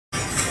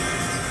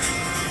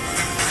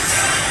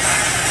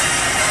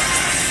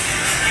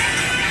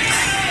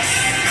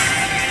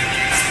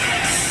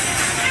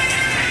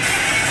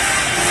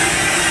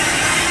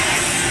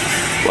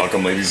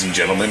ladies and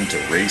gentlemen, to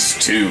Race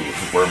 2.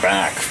 We're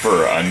back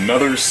for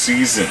another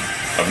season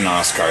of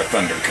NOSSCAR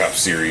Thunder Cup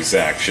Series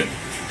action.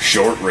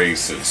 Short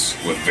races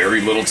with very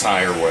little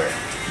tire wear,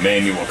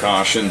 manual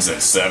cautions and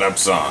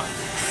setups on.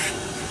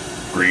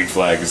 Green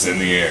flag is in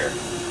the air.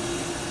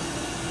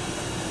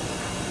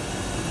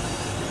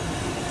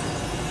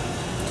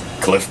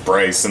 Cliff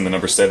Bryce in the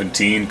number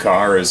 17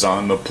 car is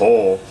on the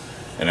pole,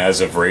 and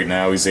as of right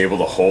now he's able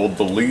to hold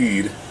the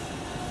lead.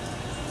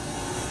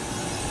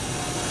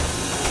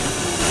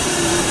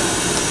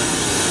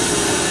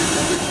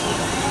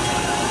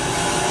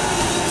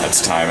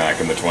 That's Timac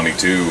in the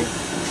 22,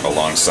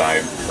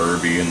 alongside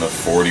Herbie in the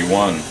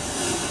 41.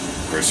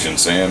 Christian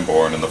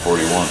Sanborn in the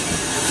 41.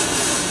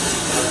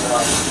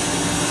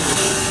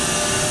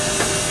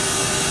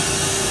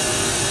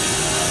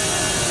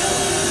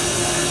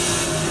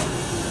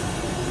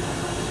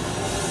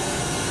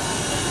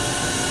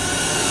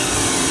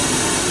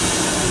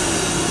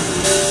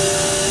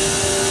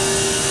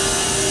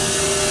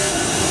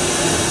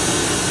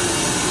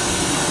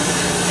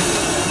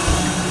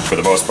 For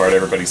the most part,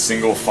 everybody's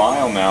single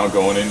file now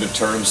going into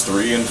turns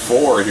 3 and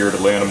 4 here at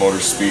Atlanta Motor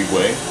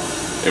Speedway.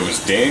 It was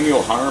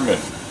Daniel Harmon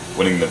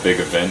winning the big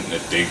event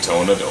at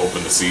Daytona to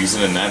open the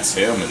season, and that's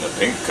him in the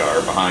pink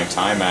car behind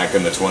Timac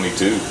in the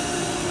 22.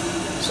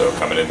 So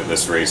coming into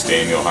this race,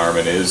 Daniel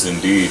Harmon is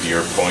indeed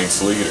your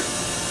points leader.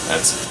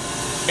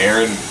 That's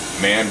Aaron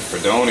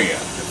Manfredonia,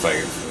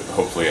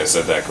 hopefully I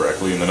said that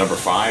correctly, in the number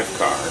 5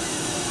 car,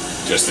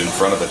 just in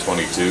front of the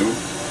 22.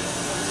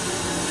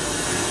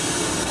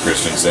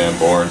 Christian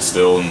Sanborn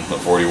still in the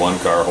 41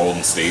 car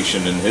holding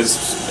station in his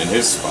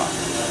spot.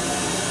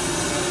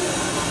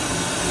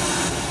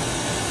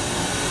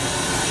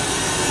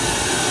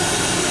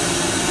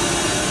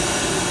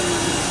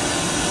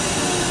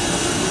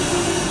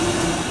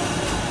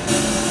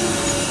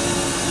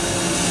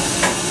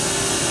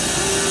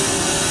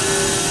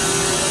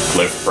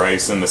 Cliff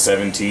Bryce in the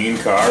 17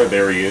 car,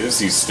 there he is.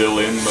 He's still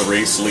in the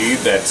race lead.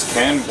 That's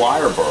Ken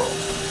Wireborough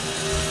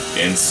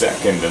in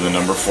second in the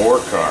number 4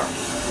 car.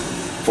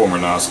 Former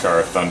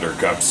NOSSCAR Thunder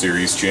Cup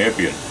Series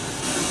champion.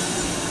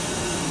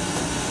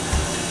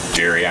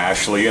 Jerry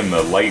Ashley in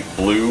the light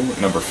blue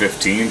number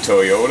 15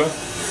 Toyota,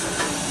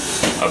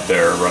 up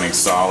there running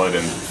solid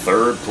in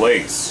 3rd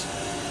place,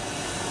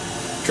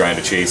 trying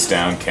to chase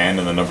down Ken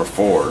in the number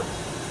 4.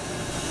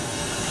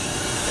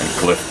 And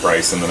Cliff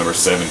Bryce in the number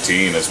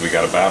 17, as we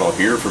got a battle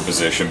here for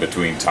position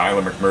between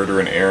Tyler McMurder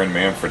and Aaron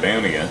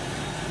Manfredonia.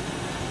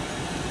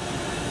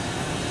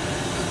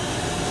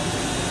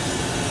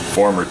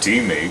 Former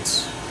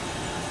teammates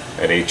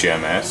at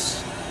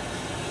HMS.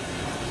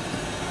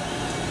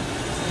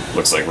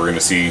 Looks like we're going to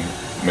see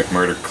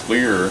McMurder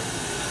clear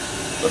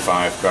the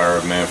 5 car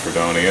of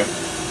Manfredonia.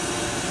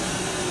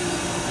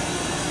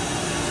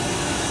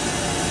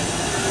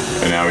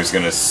 And now he's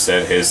going to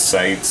set his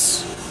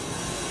sights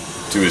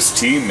to his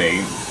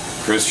teammate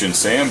Christian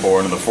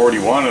Sanborn in the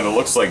 41, and it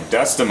looks like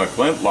Dustin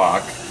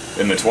McClintock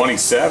in the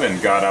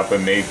 27 got up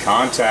and made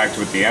contact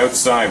with the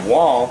outside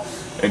wall.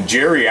 And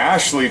Jerry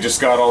Ashley just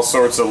got all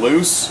sorts of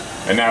loose,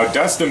 and now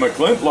Dustin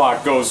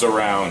McClintock goes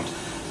around.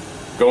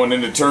 Going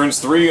into turns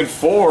 3 and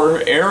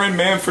 4, Aaron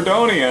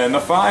Manfredonia in the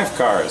 5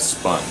 car is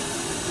spun.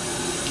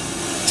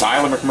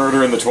 Tyler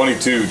McMurder in the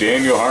 22,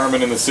 Daniel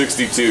Harmon in the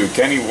 62,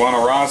 Kenny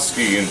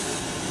Wojnarowski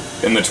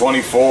in the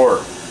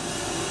 24.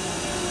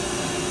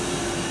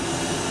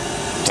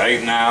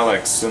 Titan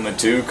Alex in the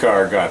 2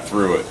 car got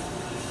through it.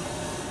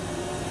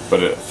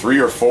 But a 3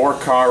 or 4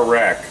 car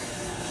wreck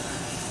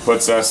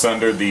puts us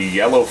under the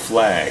yellow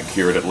flag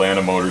here at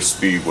Atlanta Motor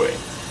Speedway.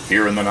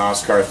 Here in the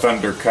NOSSCAR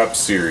Thunder Cup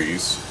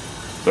Series,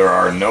 there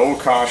are no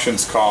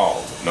cautions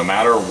called, no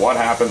matter what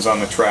happens on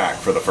the track,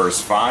 for the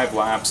first 5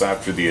 laps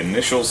after the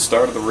initial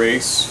start of the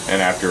race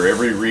and after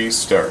every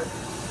restart.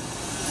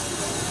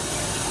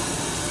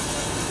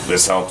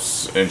 This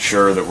helps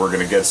ensure that we're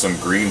going to get some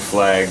green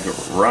flag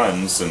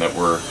runs and that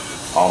we're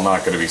all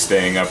not going to be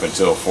staying up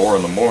until 4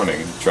 in the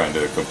morning trying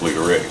to complete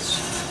a race.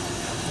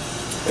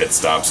 Pit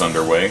stop's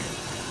underway.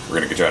 We're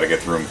going to try to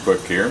get through them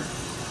quick here.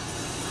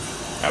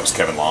 That was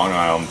Kevin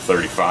Longisle in the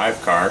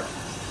 35 car,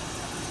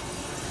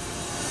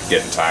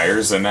 getting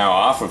tires. And now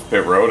off of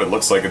pit road, it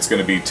looks like it's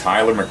going to be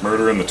Tyler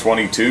McMurder in the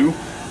 22,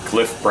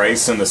 Cliff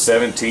Bryce in the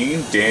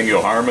 17,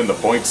 Daniel Harmon, the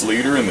points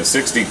leader, in the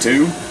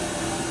 62,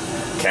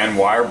 Ken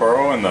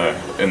Wireborough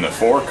in the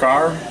 4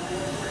 car,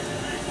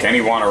 Kenny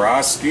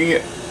Wojnarowski,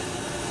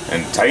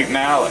 and Titan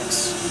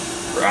Alex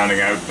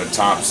rounding out the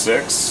top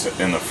 6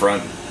 in the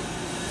front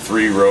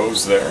 3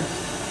 rows there.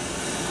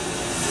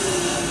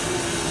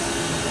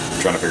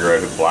 Trying to figure out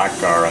who the black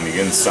car on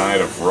the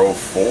inside of row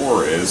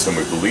 4 is, and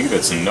we believe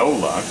it's No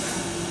Luck.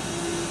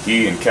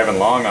 He and Kevin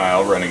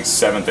Longisle running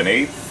 7th and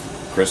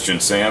 8th. Christian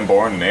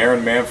Sanborn and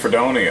Aaron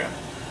Manfredonia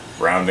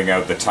rounding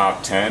out the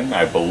top 10.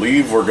 I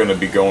believe we're going to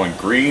be going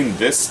green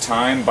this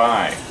time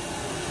by.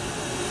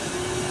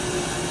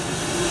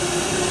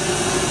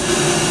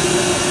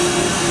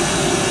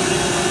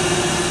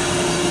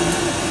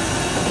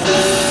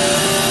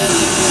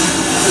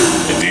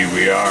 Indeed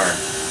we are.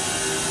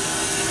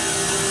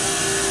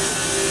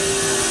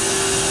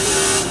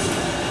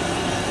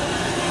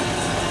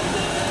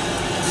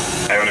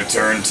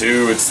 turn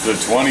 2, it's the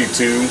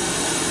 22,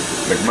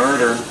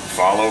 McMurder,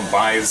 followed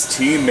by his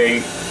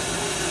teammate,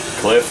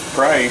 Cliff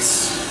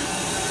Price.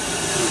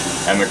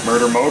 At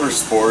McMurder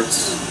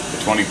Motorsports,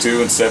 the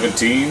 22 and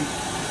 17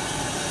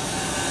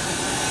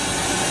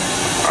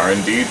 are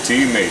indeed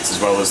teammates,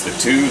 as well as the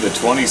 2, the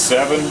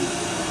 27,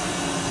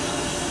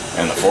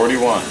 and the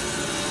 41.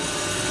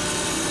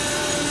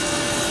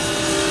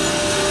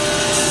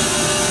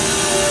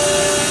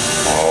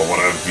 Oh, what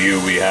a view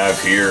we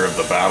have here of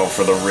the battle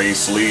for the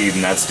race lead,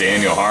 and that's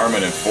Daniel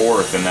Harmon in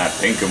 4th in that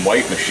pink and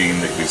white machine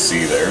that we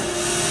see there.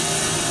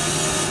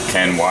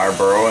 Ken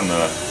Wyborough in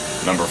the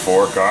number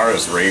 4 car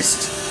has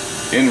raced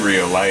in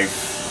real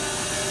life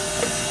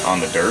on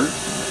the dirt,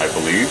 I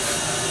believe,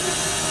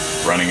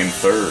 running in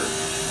 3rd.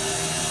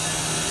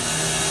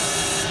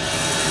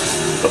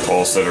 The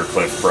pole sitter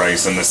Cliff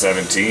Price in the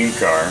 17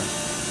 car.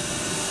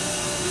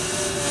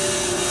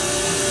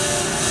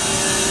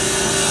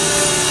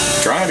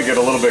 Trying to get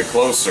a little bit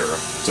closer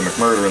to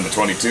McMurder in the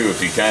 22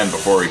 if he can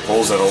before he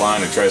pulls out a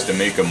line and tries to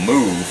make a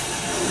move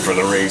for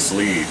the race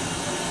lead.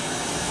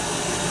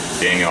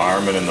 Daniel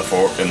Harmon in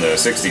the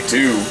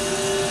 62,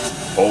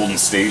 holding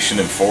station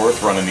in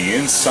 4th, running the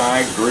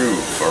inside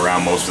groove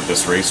around most of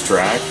this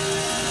racetrack.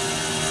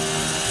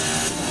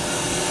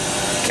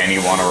 Kenny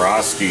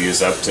Wojnarowski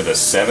is up to the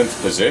 7th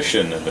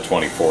position in the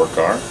 24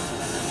 car.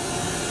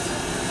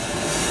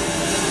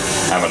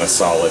 Having a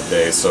solid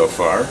day so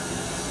far.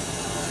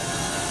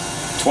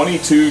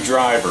 22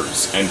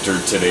 drivers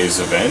entered today's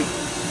event.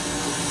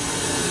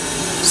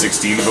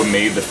 16 of them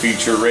made the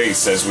feature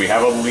race as we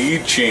have a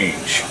lead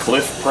change.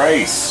 Cliff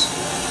Price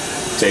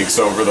takes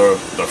over the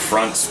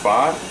front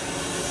spot,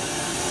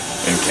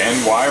 and Ken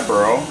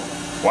Wyborough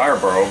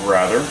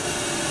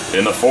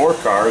in the 4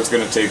 car is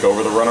going to take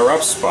over the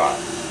runner-up spot.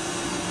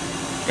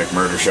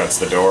 McMurder shuts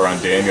the door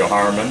on Daniel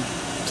Harmon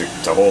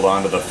to hold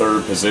on to the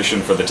 3rd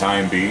position for the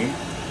time being.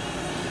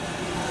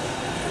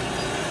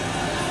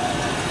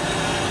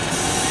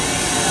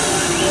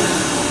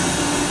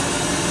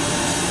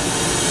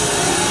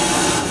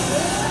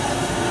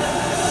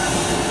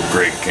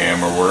 Great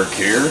camera work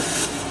here.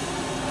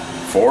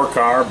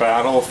 4-car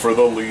battle for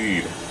the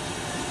lead.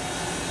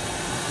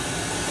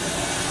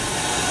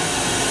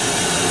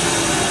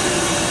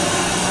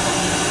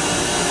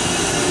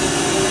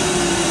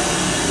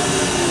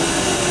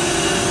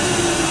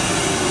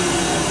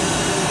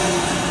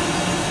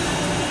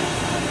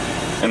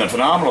 And the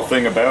phenomenal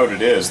thing about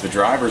it is the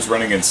drivers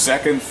running in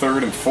 2nd,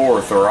 3rd, and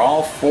 4th are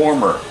all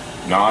former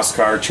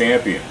NOSSCAR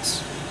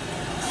champions.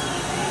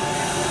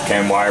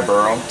 Ken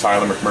Wyborough,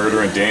 Tyler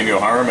McMurder, and Daniel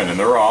Harmon, and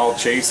they're all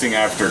chasing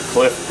after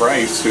Cliff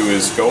Price, who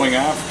is going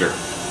after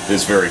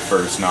his very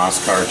first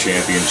NOSSCAR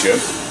championship.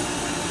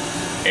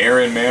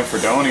 Aaron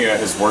Manfredonia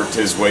has worked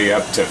his way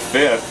up to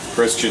 5th.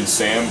 Christian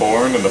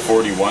Sanborn in the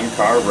 41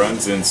 car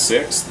runs in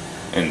 6th,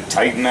 and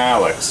Titan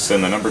Alex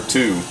in the number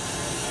 2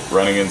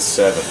 running in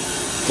 7th.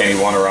 Kenny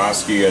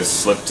Wojnarowski has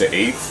slipped to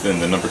 8th in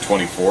the number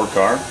 24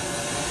 car.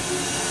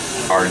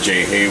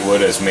 RJ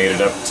Haywood has made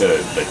it up to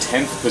the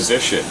 10th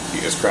position.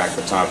 He has cracked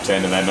the top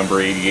 10 in that number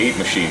 88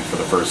 machine for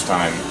the first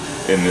time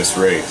in this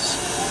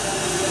race.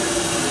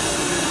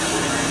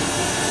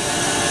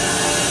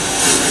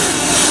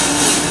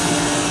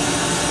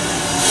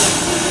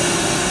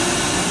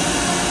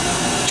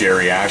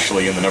 Jerry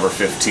Ashley in the number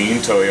 15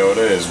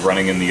 Toyota is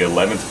running in the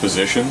 11th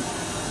position.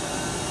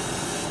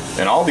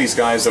 And all these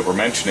guys that we're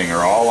mentioning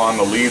are all on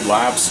the lead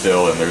lap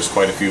still, and there's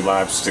quite a few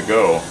laps to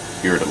go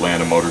here at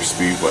Atlanta Motor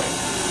Speedway.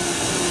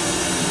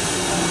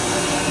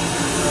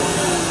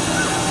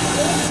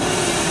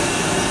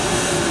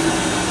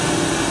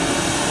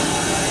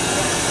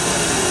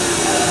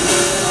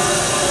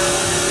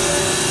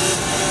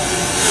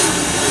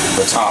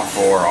 The top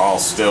 4 are all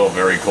still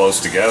very close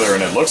together,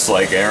 and it looks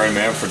like Aaron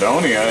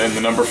Manfredonia in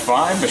the number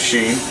 5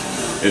 machine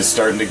is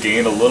starting to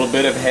gain a little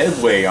bit of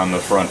headway on the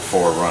front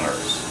 4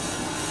 runners.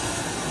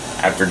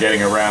 After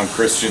getting around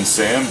Christian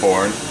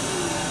Sanborn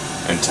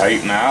and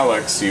Titan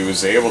Alex, he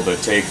was able to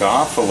take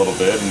off a little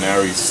bit, and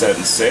now he's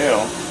setting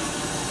sail,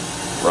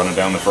 running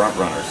down the front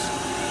runners.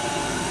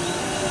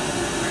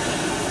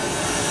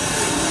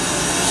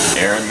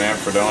 Aaron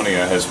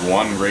Manfredonia has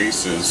won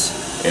races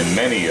in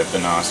many of the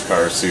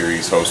NOSSCAR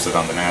series hosted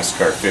on the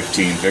NASCAR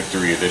 15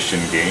 Victory Edition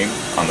game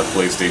on the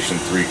PlayStation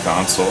 3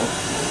 console.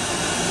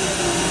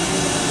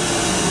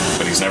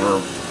 But he's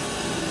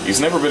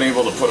never been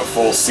able to put a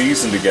full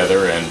season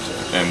together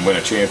and win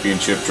a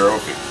championship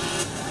trophy.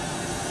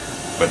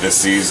 But this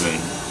season,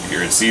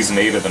 here in Season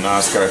 8 of the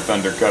NOSSCAR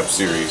Thunder Cup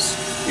Series,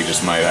 he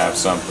just might have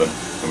something.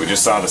 And we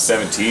just saw the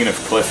 17 of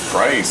Cliff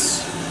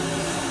Price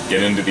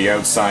get into the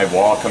outside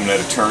wall coming out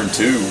of Turn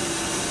 2.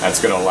 That's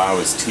going to allow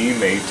his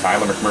teammate,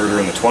 Tyler McMurder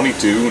in the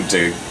 22,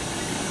 to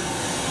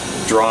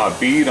draw a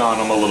bead on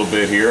him a little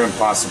bit here and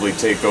possibly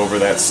take over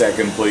that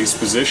 2nd place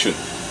position.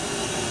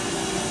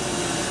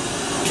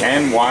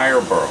 Ken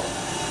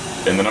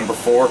Wyborough in the number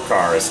 4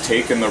 car has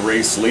taken the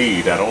race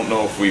lead. I don't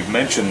know if we've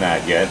mentioned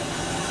that yet,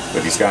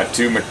 but he's got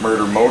 2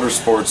 McMurder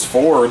Motorsports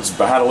Fords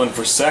battling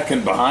for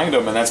 2nd behind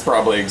him, and that's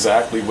probably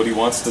exactly what he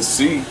wants to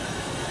see.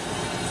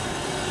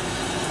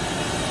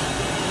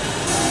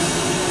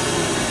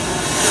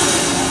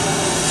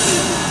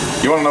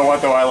 You want to know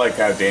what though? I like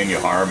how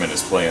Daniel Harmon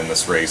is playing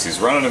this race. He's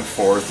running in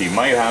fourth. He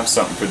might have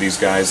something for these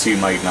guys, he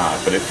might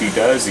not. But if he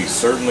does, he's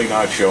certainly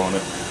not showing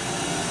it.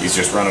 He's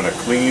just running a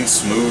clean,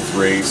 smooth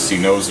race. He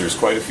knows there's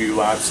quite a few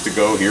laps to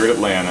go here at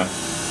Atlanta.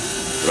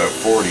 About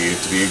 40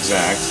 to be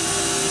exact.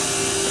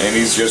 And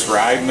he's just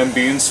riding and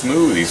being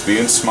smooth. He's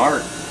being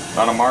smart.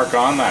 Not a mark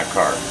on that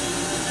car.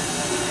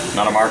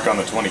 Not a mark on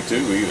the 22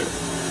 either.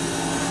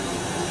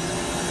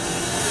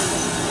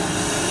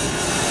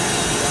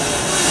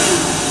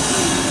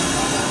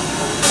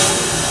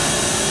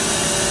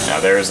 Now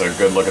there's a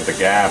good look at the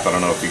gap. I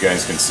don't know if you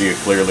guys can see it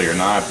clearly or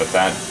not, but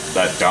that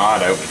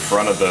dot out in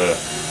front of the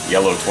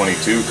yellow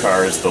 22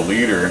 car is the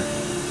leader.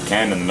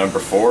 Ken in the number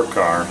 4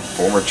 car,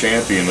 former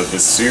champion of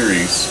this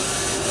series,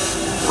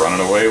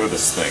 running away with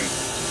this thing.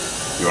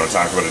 You want to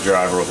talk about a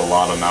driver with a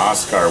lot of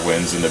NOSSCAR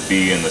wins in the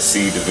B and the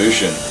C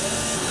division.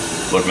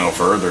 Look no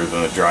further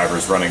than the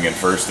drivers running in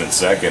first and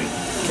second,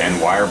 Ken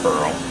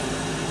Wireborough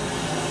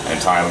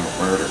and Tyler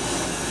McMurder.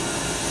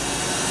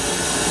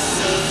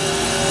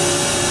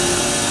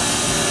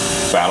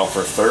 Battle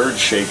for third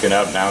shaken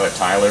up now that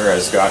Tyler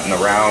has gotten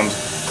around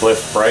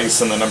Cliff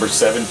Price in the number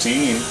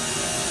 17.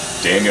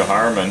 Daniel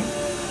Harmon,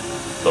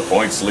 the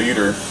points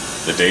leader,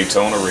 the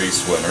Daytona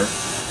race winner,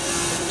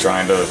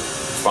 trying to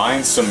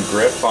find some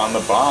grip on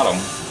the bottom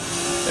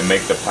and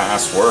make the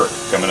pass work,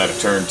 coming out of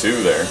turn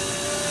 2 there.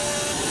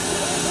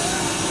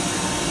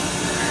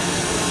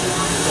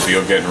 The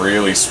field getting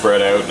really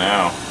spread out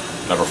now.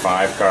 Number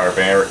 5 car,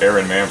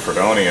 Aaron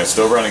Manfredonia,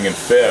 still running in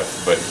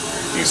 5th, but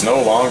he's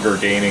no longer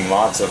gaining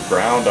lots of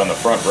ground on the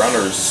front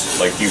runners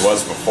like he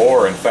was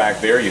before. In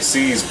fact, there you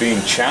see he's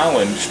being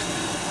challenged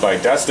by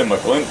Dustin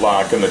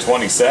McClintock in the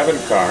 27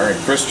 car and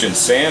Christian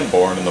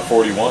Sanborn in the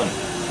 41.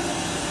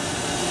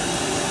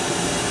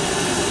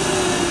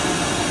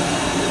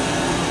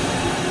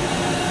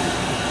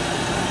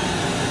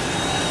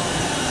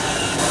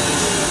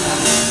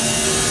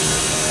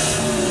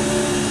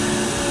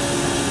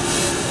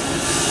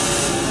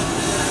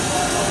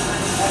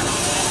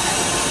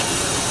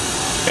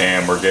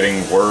 And we're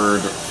getting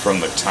word from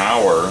the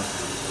tower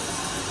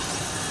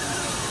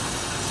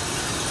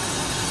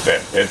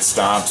that pit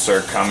stops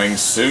are coming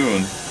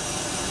soon.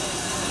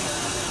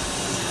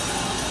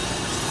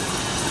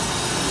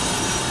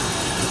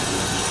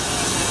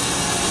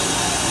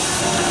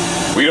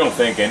 We don't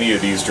think any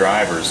of these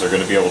drivers are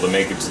going to be able to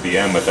make it to the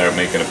end without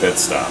making a pit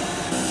stop.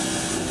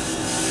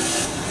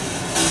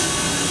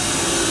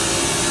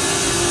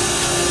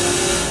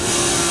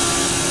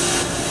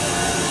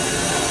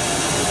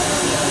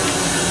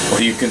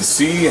 Well, you can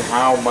see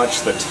how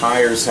much the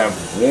tires have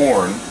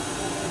worn.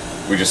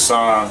 We just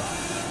saw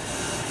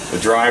the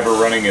driver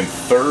running in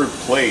 3rd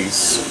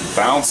place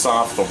bounce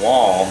off the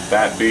wall,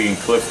 that being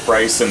Cliff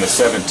Price in the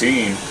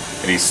 17,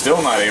 and he's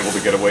still not able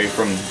to get away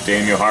from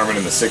Daniel Harmon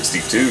in the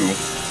 62.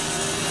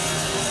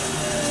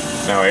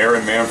 Now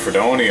Aaron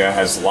Manfredonia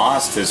has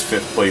lost his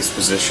 5th place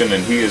position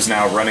and he is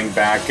now running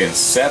back in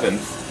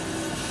 7th.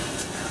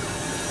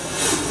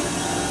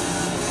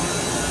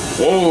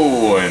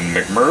 Whoa, and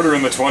McMurder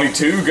in the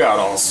 22 got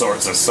all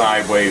sorts of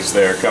sideways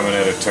there coming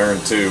out of turn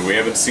 2. We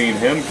haven't seen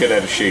him get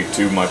out of shape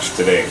too much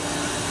today.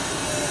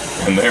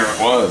 And there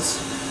it was.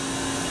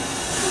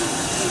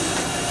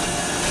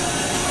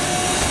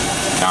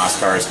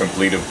 NOSSCAR has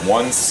completed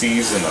 1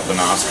 season of the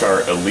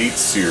NOSSCAR Elite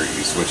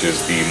Series, which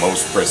is the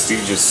most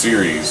prestigious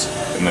series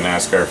in the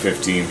NASCAR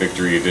 15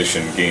 Victory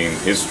Edition game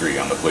history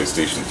on the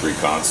PlayStation 3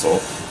 console.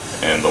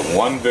 And the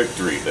one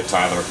victory that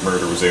Tyler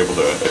McMurder was able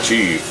to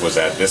achieve was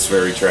at this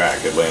very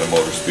track, Atlanta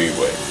Motor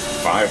Speedway.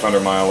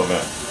 500-mile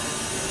event.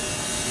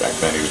 Back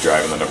then he was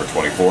driving the number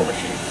 24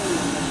 machine.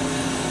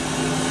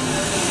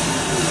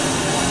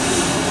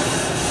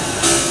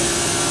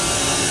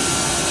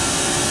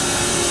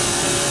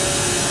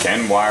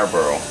 Ken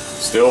Wireborough,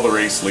 still the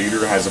race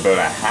leader, has about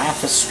a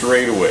half a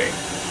straightaway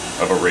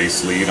of a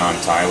race lead on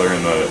Tyler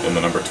in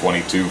the number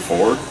 22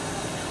 Ford.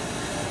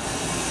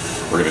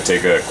 We're going to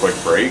take a quick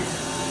break.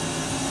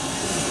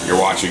 You're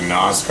watching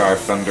NOSSCAR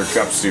Thunder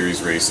Cup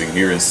Series racing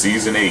here in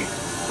Season 8,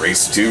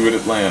 Race 2 at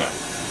Atlanta.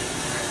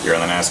 You're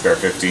on the NASCAR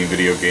 15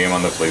 video game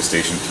on the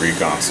PlayStation 3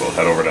 console.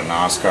 Head over to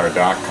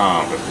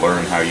NOSSCAR.com to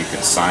learn how you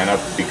can sign up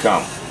to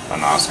become a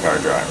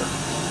NOSSCAR driver.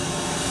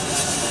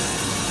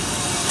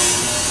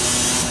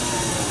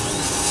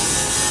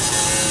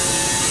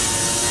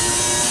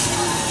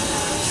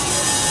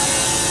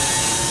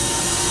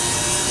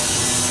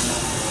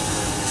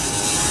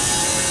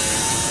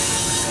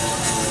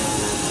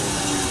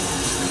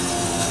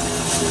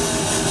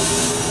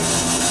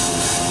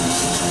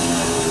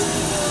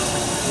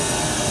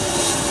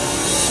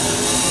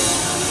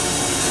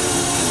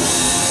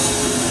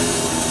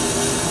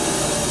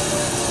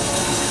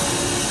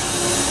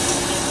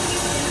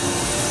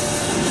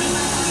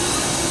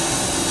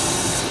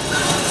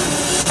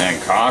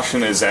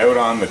 Caution is out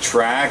on the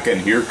track,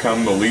 and here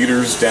come the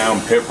leaders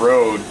down pit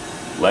road,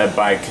 led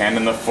by Ken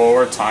in the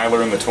 4,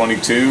 Tyler in the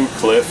 22,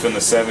 Cliff in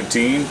the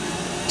 17,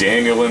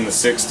 Daniel in the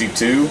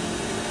 62,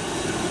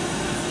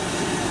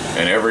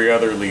 and every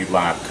other lead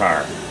lap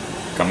car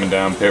coming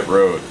down pit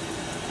road.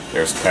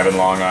 There's Kevin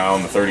Long Isle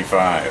in the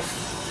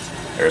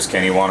 35. There's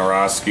Kenny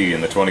Wojnarowski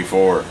in the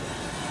 24.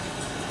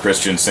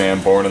 Christian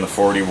Sanborn in the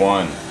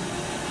 41.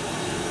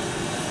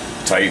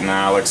 Titan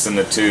Alex in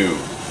the 2.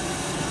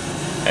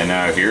 And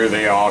now here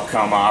they all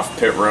come off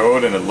pit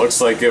road, and it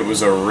looks like it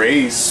was a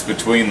race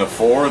between the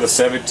 4, the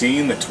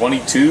 17, the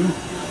 22.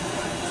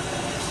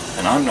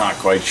 And I'm not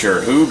quite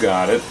sure who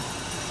got it.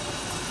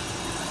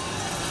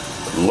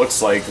 It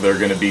looks like they're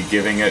going to be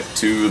giving it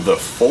to the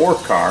 4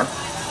 car.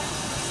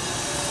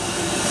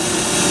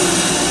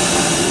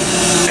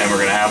 And we're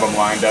going to have them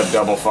lined up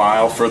double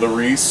file for the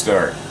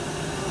restart.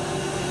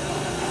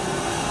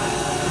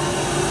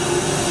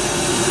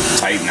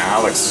 Titan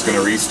Alex is going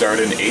to restart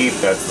in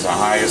 8th. That's the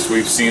highest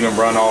we've seen him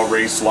run all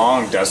race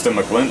long. Dustin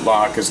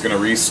McClintock is going to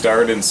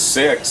restart in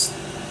 6th.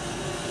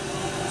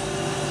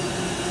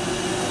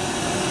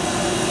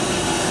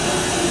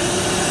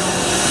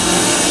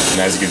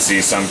 And as you can see,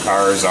 some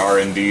cars are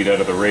indeed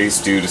out of the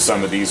race due to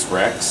some of these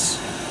wrecks.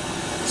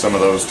 Some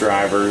of those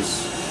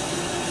drivers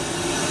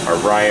are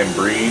Ryan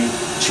Breen,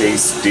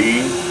 Chase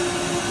D,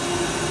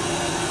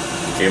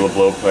 Caleb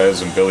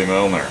Lopez, and Billy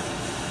Milner.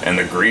 And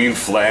the green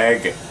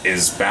flag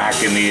is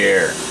back in the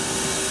air.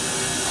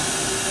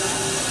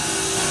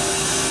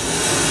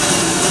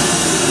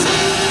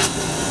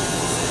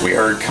 We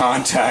heard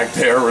contact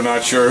there, we're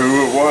not sure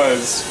who it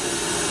was.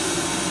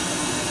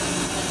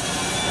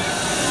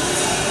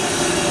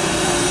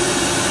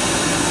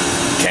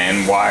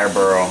 Ken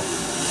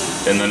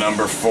Wireborough in the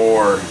number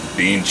 4,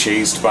 being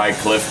chased by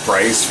Cliff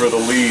Price for the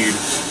lead.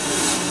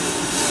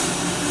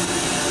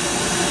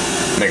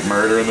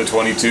 McMurder in the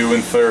 22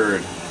 in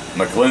 3rd.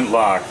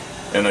 McClintock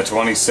in the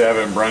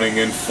 27 running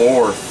in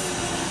 4th.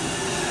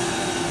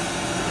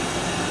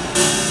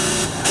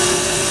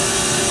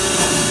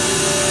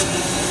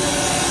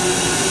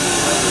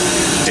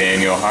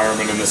 Daniel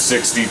Harmon in the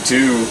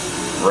 62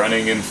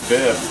 running in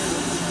 5th.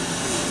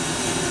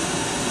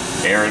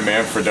 Aaron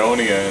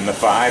Manfredonia in the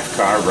 5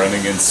 car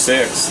running in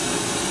 6th.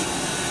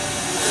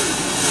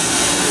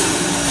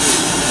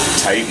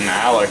 Titan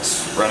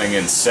Alex running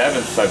in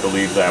 7th, I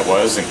believe that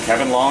was, and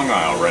Kevin Long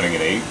Isle running in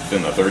 8th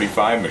in the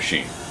 35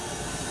 machine.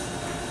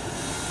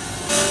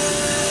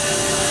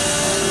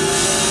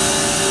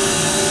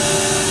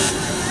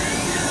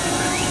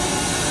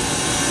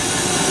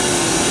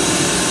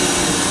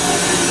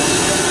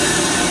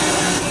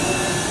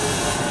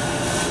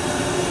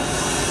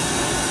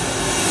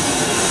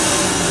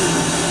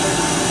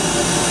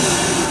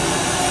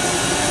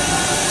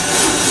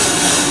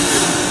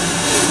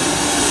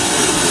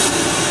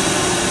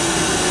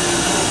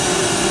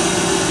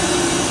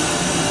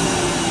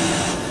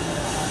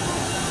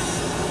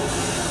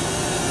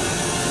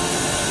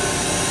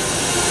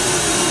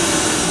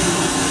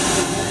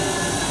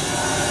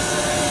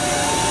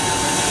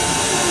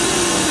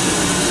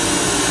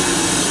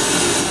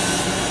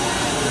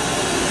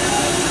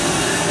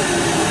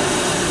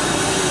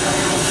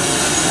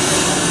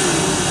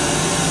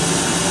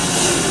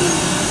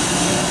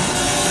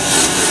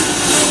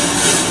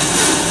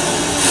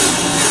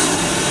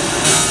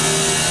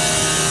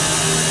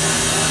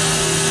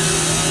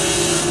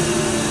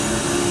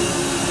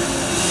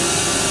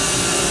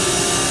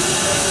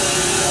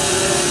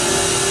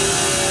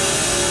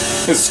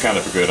 This is kind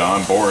of a good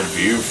onboard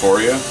view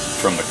for you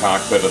from the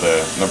cockpit of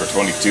the number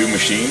 22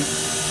 machine.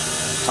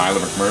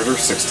 Tyler McMurder,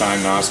 6-time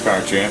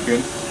NOSSCAR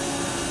champion.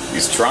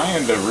 He's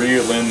trying to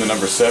reel in the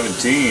number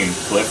 17,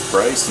 Cliff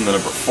Price, and the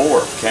number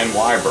 4, Ken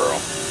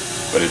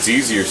Wireborough. But it's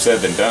easier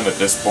said than done at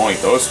this point.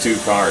 Those 2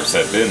 cars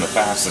have been the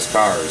fastest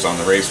cars on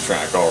the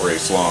racetrack all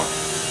race long.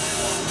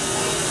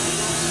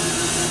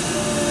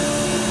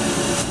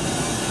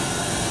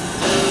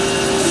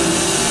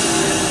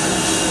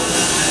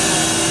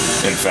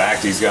 In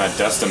fact, he's got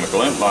Dustin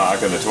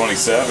McClintock in the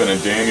 27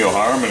 and Daniel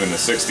Harmon in the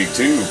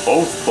 62,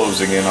 both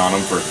closing in on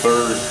him for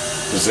 3rd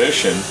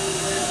position.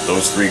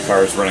 Those 3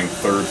 cars running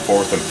 3rd,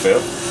 4th, and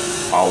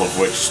 5th, all of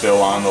which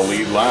still on the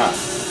lead lap.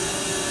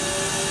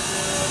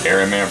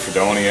 Aaron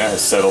Manfredonia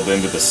has settled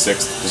into the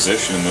 6th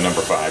position in the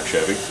number 5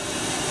 Chevy.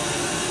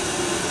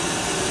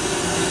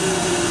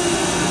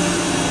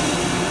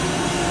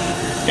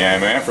 Yeah,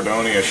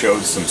 Manfredonia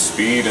showed some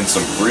speed and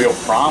some real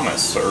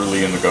promise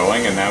early in the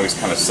going, and now he's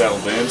kind of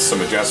settled in. Some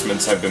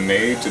adjustments have been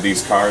made to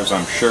these cars,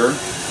 I'm sure,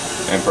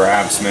 and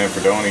perhaps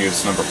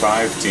Manfredonia's number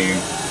 5 team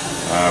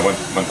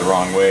went the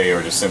wrong way,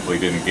 or just simply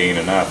didn't gain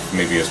enough,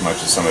 maybe as much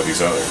as some of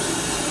these others.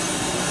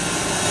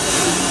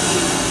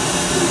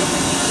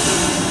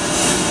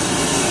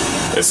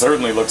 It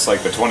certainly looks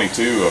like the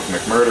 22 of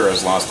McMurder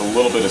has lost a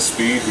little bit of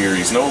speed here.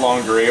 He's no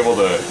longer able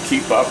to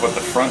keep up with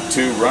the front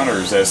 2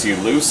 runners as he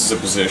loses a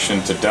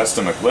position to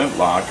Dustin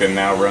McClintock and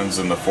now runs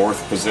in the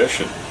 4th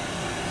position.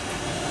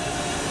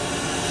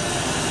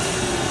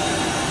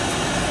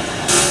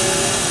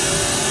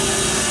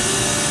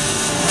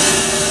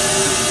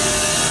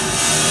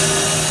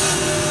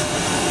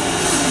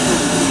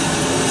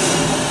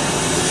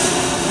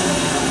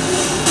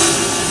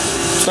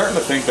 Starting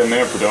to think that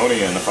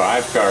Manfredonia in the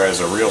 5 car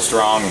has a real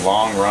strong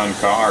long run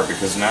car,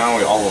 because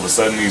now all of a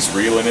sudden he's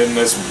reeling in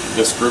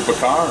this group of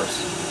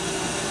cars.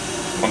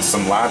 once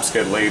some laps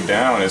get laid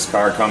down, his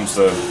car comes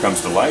to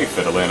life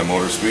at Atlanta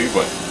Motor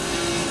Speedway.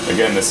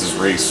 Again, this is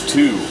race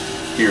 2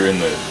 here in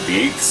the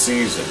 8th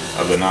season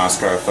of the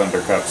NOSSCAR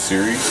Thunder Cup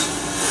Series,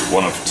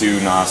 one of 2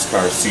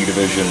 NOSSCAR C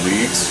Division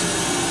leagues.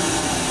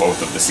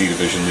 Both of the C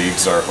Division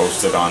leagues are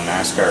hosted on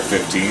NASCAR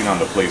 15 on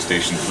the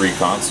PlayStation 3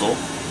 console.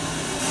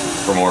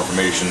 For more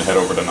information, head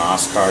over to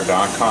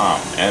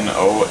NOSSCAR.com,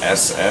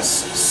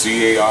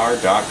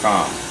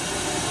 NOSSCAR.com,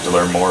 to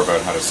learn more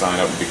about how to sign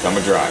up and become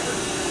a driver.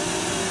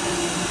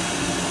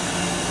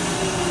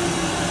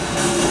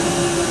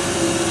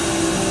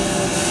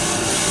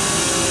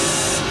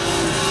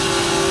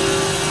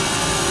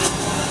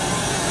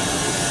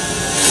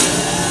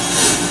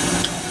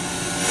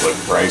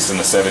 Price in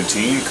the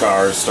 17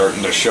 car is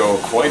starting to show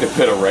quite a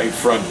bit of right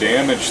front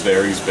damage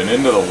there. He's been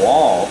into the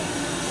wall,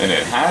 and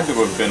it had to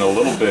have been a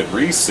little bit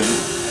recent.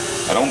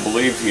 I don't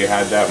believe he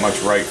had that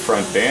much right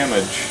front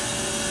damage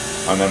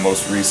on that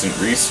most recent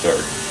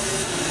restart.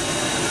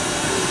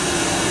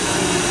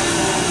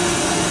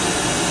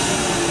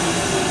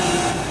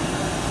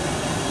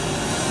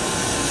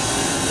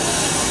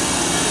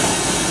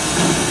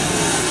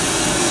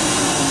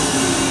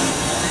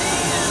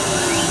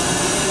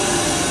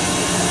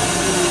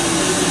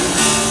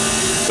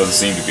 Doesn't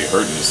seem to be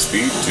hurting his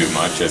speed too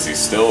much, as he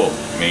still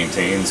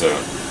maintains a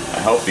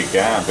healthy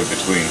gap in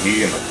between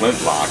he and the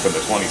Flintlock of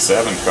the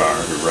 27 car,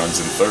 who runs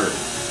in 3rd.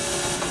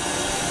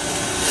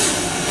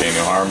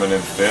 Daniel Harmon in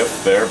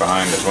 5th there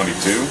behind the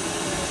 22.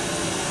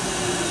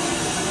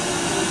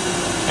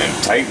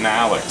 And Titan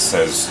Alex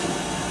has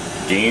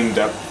gained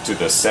up to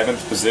the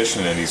 7th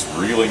position, and he's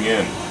reeling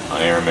in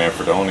on Aaron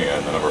Manfredonia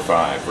in the number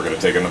 5. We're going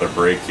to take another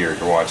break here.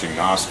 You're watching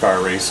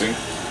NOSSCAR Racing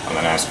on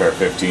the NASCAR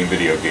 15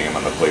 video game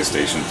on the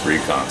PlayStation 3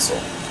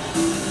 console.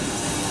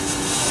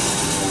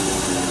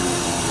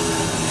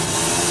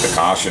 The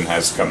caution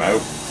has come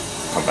out.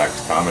 Come back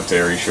to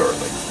commentary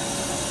shortly.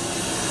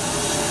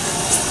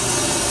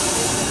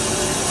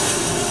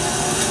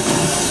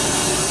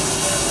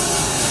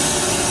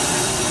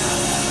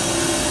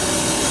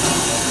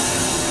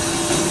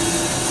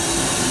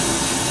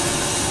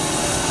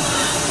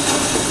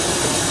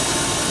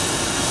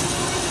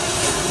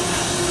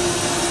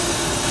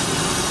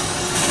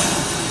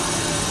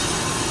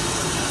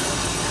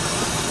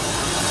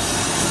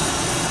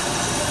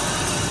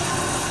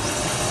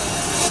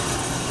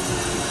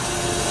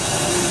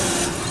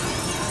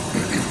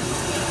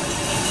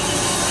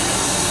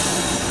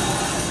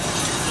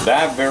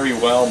 That very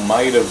well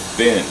might have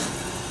been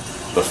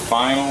the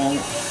final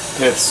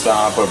pit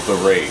stop of the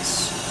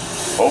race.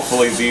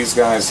 Hopefully these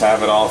guys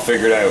have it all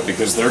figured out,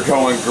 because they're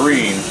going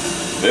green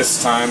this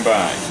time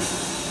by.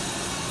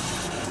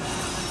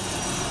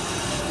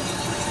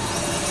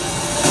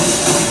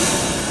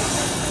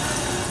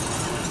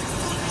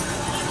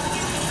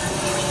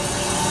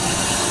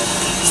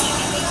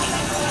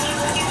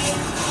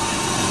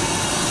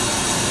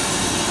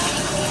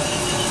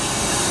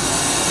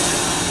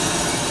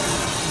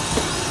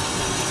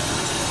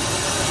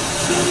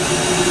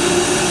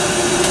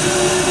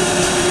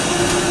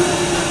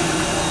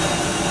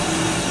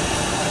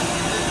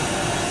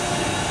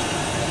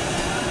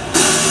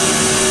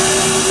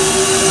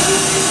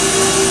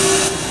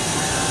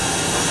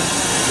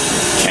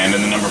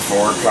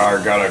 Car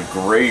got a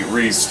great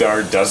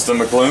restart. Dustin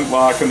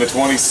McClintock in the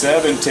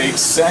 27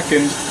 takes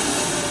 2nd.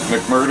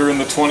 McMurder in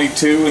the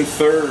 22 in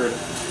 3rd.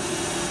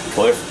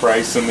 Cliff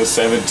Price in the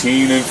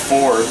 17 in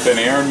 4th. And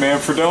Aaron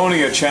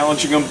Manfredonia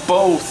challenging them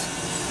both.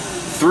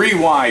 3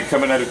 wide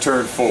coming out of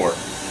turn 4.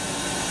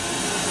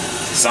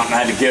 Something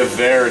had to give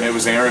there, and it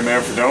was Aaron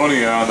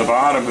Manfredonia on the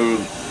bottom who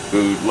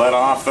let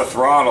off the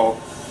throttle.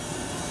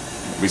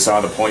 We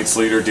saw the points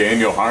leader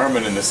Daniel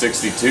Harmon in the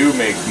 62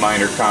 make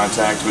minor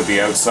contact with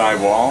the outside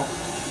wall.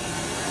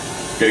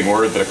 Getting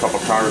word that a couple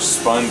cars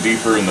spun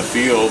deeper in the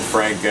field.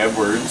 Frank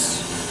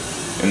Edwards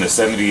in the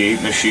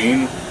 78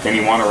 machine. Kenny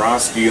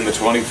Wojnarowski in the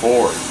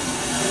 24.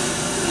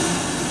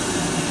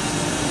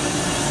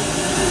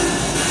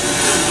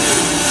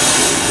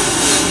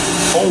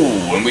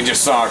 Oh, and we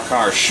just saw a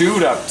car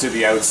shoot up to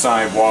the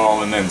outside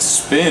wall and then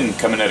spin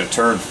coming out of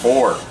turn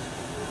 4.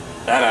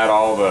 That had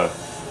all the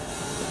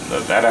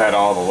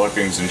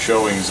lookings and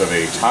showings of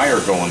a tire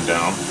going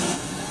down.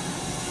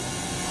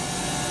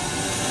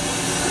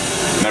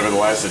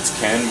 Nevertheless, it's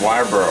Ken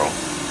Wybrow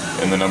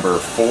in the number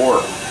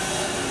 4,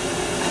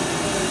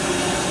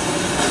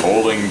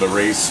 holding the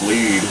race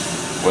lead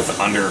with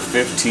under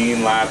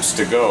 15 laps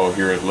to go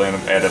here at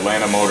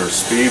Atlanta Motor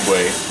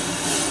Speedway.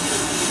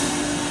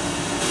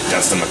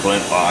 Dustin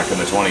McClintock in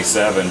the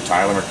 27,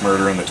 Tyler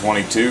McMurder in the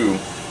 22,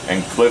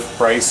 and Cliff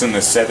Price in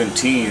the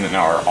 17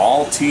 are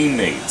all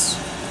teammates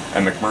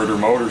at McMurder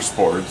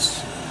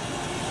Motorsports,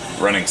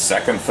 running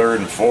 2nd, 3rd,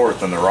 and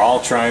 4th, and they're all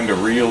trying to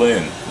reel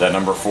in that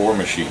number 4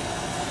 machine.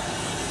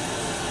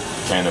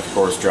 Ken, of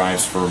course,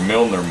 drives for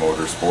Milner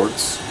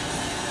Motorsports,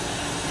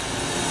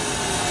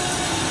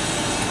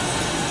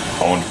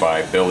 owned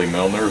by Billy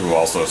Milner, who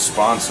also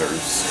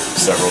sponsors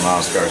several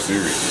NASCAR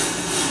series.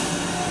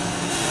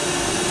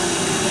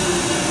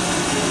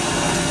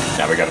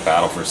 Now we got a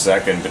battle for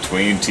second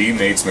between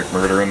teammates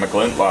McMurder and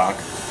McClintock.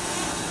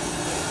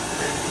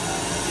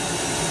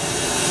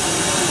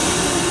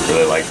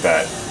 Really like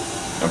that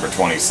number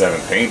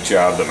 27 paint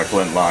job that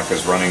McClintock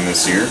is running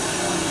this year.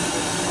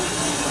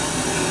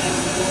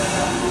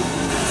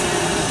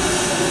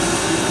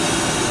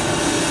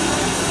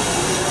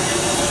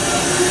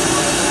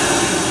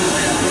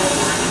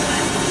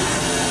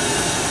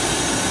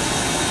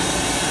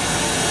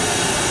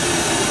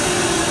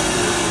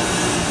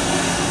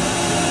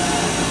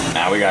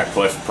 Now we got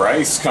Cliff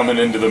Price coming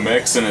into the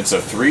mix, and it's a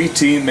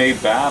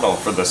 3-teammate battle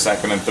for the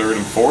second and third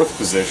and fourth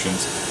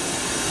positions.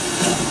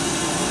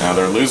 Now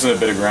they're losing a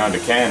bit of ground to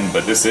Ken,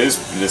 but this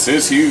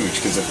is huge,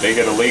 because if they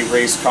get a late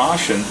race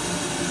caution,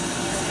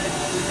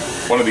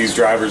 one of these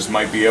drivers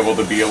might be able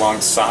to be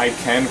alongside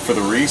Ken for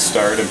the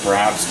restart and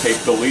perhaps take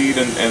the lead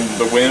and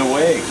the win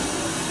away.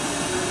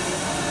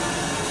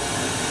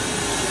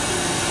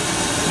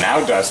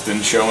 Now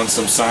Dustin showing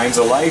some signs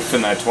of life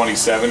in that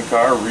 27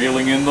 car,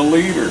 reeling in the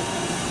leader.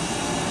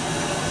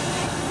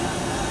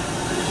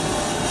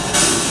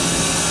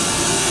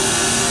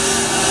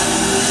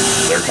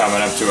 They're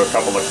coming up to a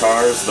couple of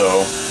cars,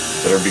 though,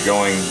 that are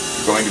going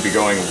to be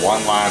going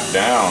one lap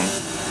down.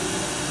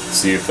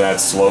 See if that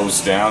slows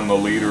down the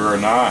leader or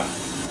not.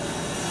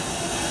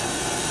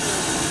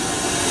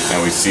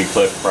 Now we see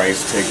Cliff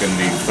Price taking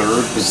the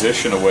third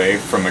position away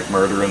from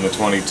McMurder in the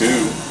 22.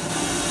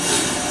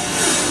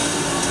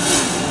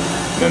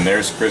 Then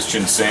there's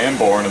Christian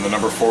Sanborn in the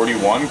number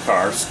 41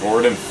 car,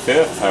 scored in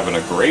fifth, having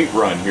a great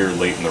run here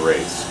late in the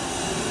race.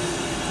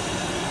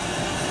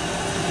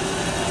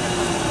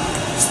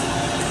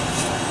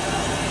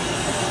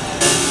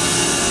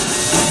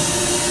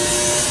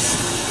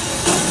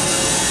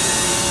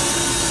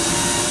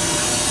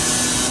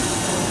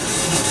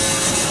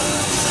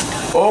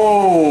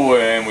 Oh,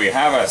 and we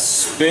have a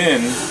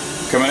spin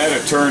coming out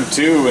of turn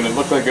 2, and it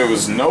looked like it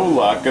was no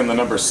luck in the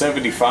number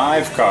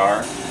 75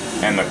 car,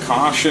 and the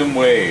caution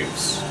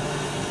waves.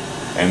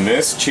 And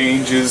this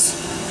changes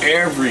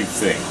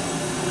everything.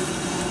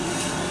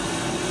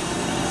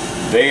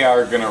 They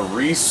are going to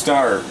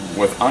restart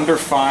with under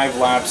 5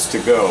 laps to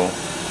go.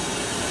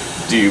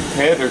 Do you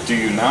pit or do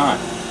you not?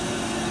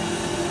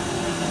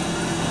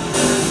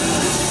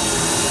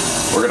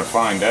 We're going to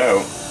find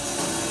out.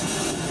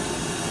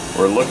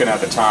 We're looking at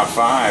the top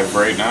 5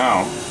 right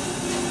now.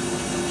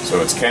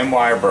 So it's Ken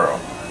Wyborough,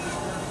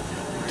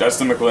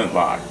 Dustin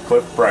McClintock,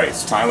 Cliff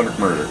Price, Tyler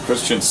McMurder,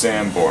 Christian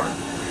Sanborn,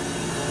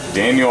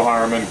 Daniel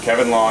Harmon,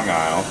 Kevin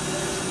Longisle,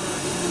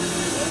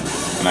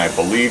 and I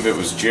believe it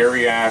was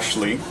Jerry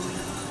Ashley.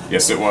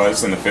 Yes, it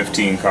was, in the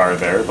 15 car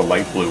there, the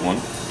light blue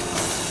one.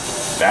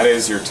 That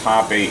is your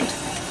top 8.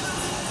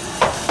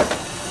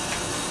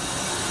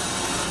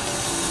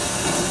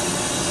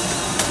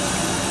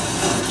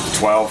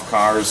 12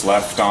 cars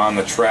left on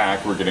the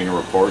track. We're getting a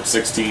report.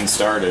 16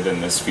 started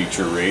in this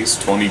feature race.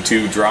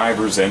 22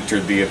 drivers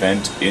entered the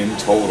event in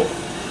total.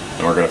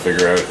 And we're going to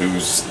figure out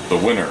who's the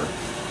winner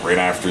right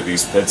after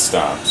these pit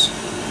stops.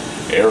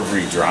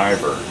 Every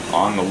driver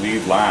on the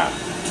lead lap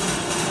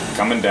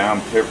coming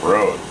down pit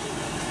road.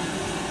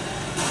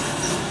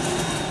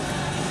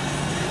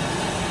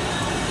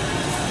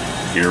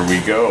 Here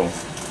we go.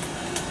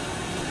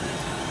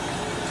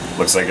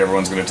 Looks like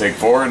everyone's going to take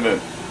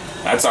forward.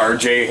 That's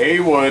RJ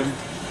Haywood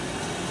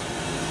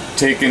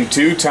taking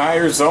 2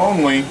 tires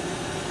only.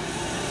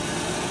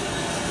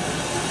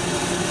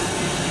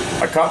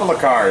 A couple of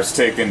cars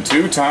taking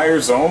 2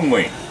 tires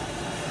only.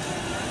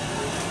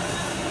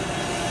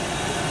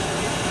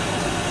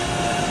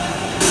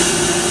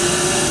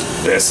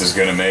 This is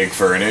going to make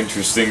for an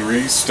interesting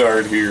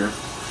restart here.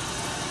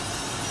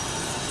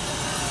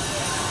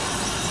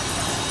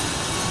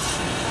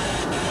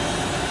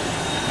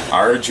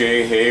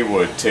 RJ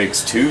Haywood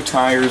takes 2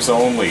 tires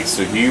only,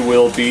 so he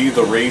will be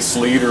the race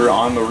leader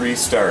on the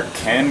restart.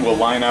 Ken will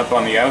line up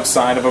on the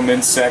outside of him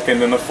in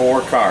second in the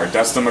 4 car.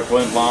 Dustin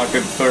McClintock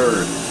in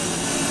third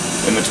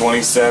in the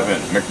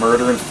 27.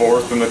 McMurder in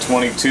fourth in the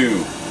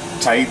 22.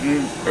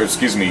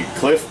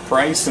 Cliff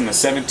Price in the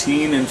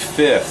 17 in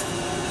fifth.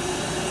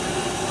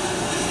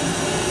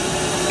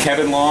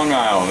 Kevin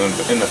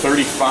Longisle in the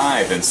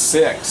 35 in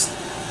sixth.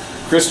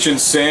 Christian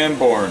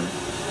Sanborn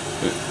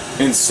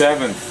in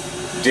seventh.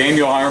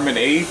 Daniel Harmon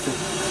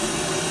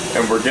 8th,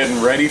 and we're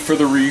getting ready for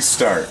the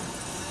restart.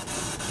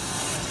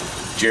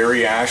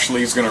 Jerry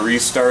Ashley's going to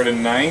restart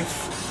in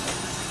 9th.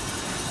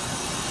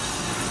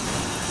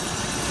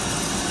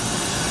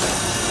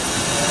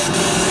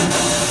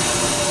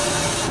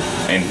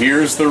 And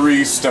here's the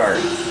restart.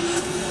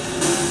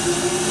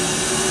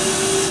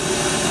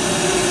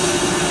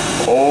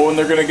 Oh, and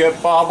they're going to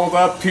get bobbled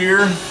up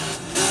here.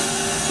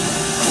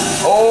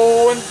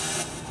 Oh,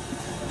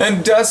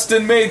 and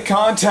Dustin made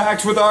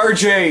contact with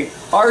RJ.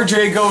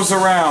 RJ goes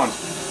around.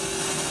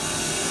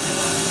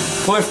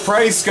 Cliff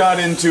Price got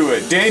into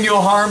it. Daniel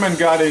Harmon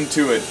got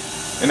into it.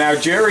 And now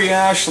Jerry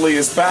Ashley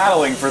is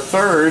battling for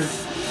third.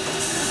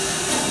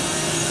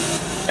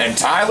 And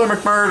Tyler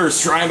McMurder's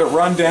trying to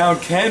run down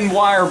Ken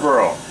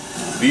Wyborough.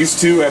 These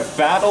two have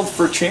battled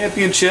for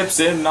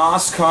championships in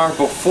NOSSCAR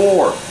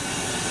before,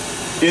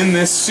 in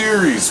this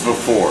series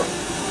before,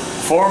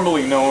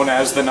 formerly known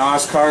as the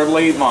NOSSCAR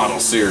Late Model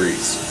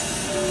Series.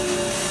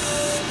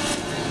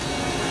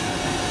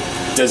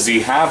 Does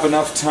he have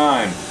enough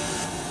time?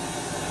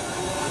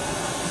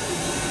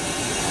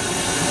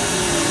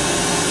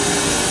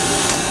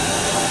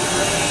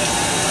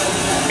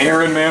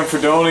 Aaron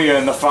Manfredonia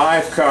in the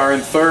 5 car in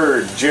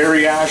 3rd,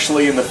 Jerry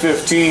Ashley in the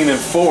 15 in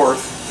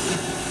 4th,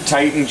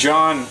 Titan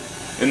John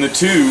in the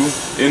 2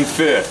 in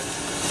 5th.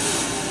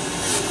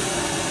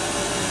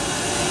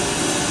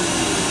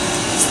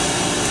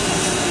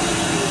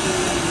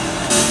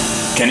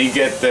 Can he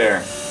get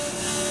there?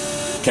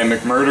 Can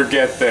McMurder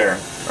get there?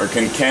 Or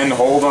can Ken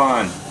hold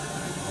on?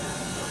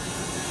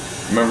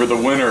 Remember, the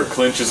winner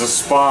clinches a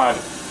spot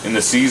in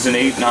the Season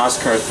 8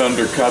 NOSSCAR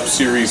Thunder Cup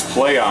Series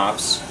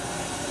playoffs.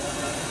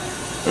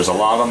 There's a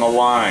lot on the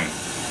line.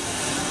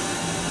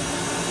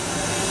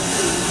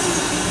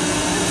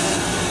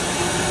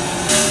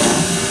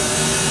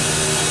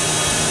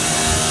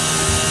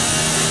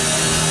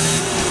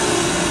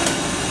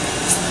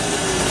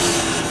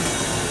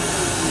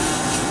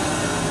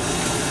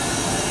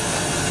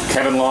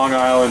 Kevin Long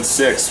Island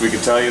 6, we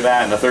can tell you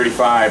that, in the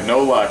 35.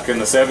 No luck in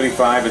the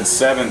 75 and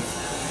 7th.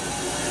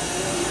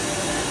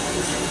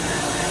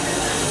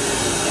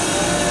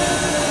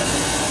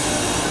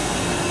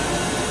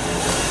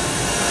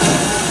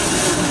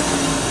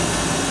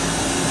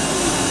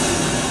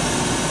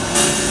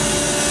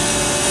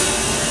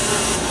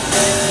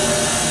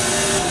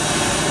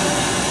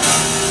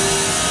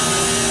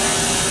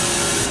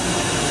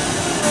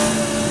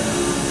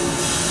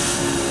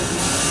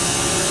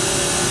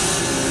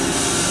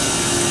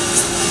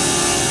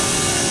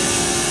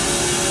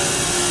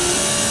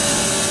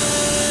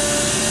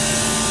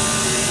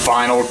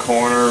 Final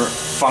corner,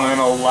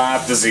 final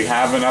lap. Does he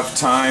have enough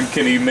time?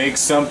 Can he make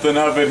something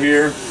of it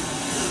here?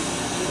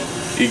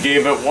 He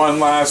gave it one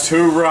last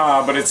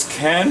hoorah, but it's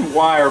Ken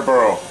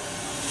Wireborough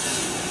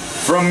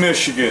from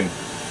Michigan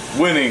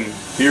winning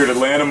here at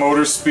Atlanta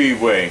Motor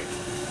Speedway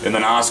in the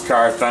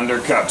NOSSCAR Thunder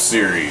Cup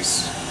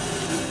Series.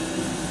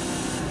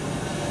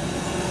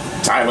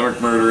 Tyler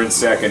McMurder in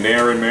 2nd,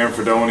 Aaron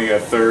Manfredonia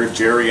 3rd,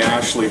 Jerry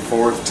Ashley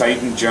 4th,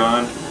 Titan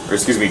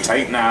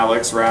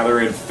Alex in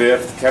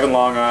 5th, Kevin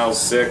Long Isle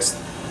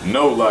 6th,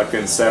 No Luck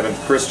in 7th,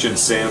 Christian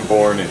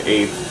Sanborn in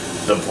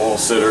 8th, the pole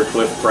sitter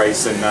Cliff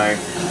Price in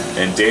 9th,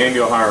 and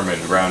Daniel Harmon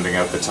rounding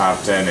out the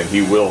top 10, and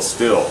he will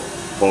still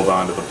hold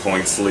on to the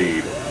points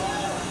lead.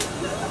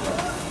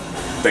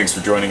 Thanks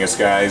for joining us,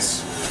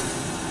 guys.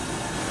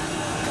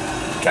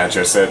 Catch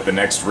us at the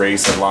next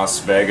race at Las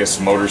Vegas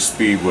Motor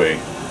Speedway.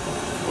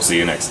 We'll see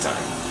you next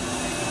time.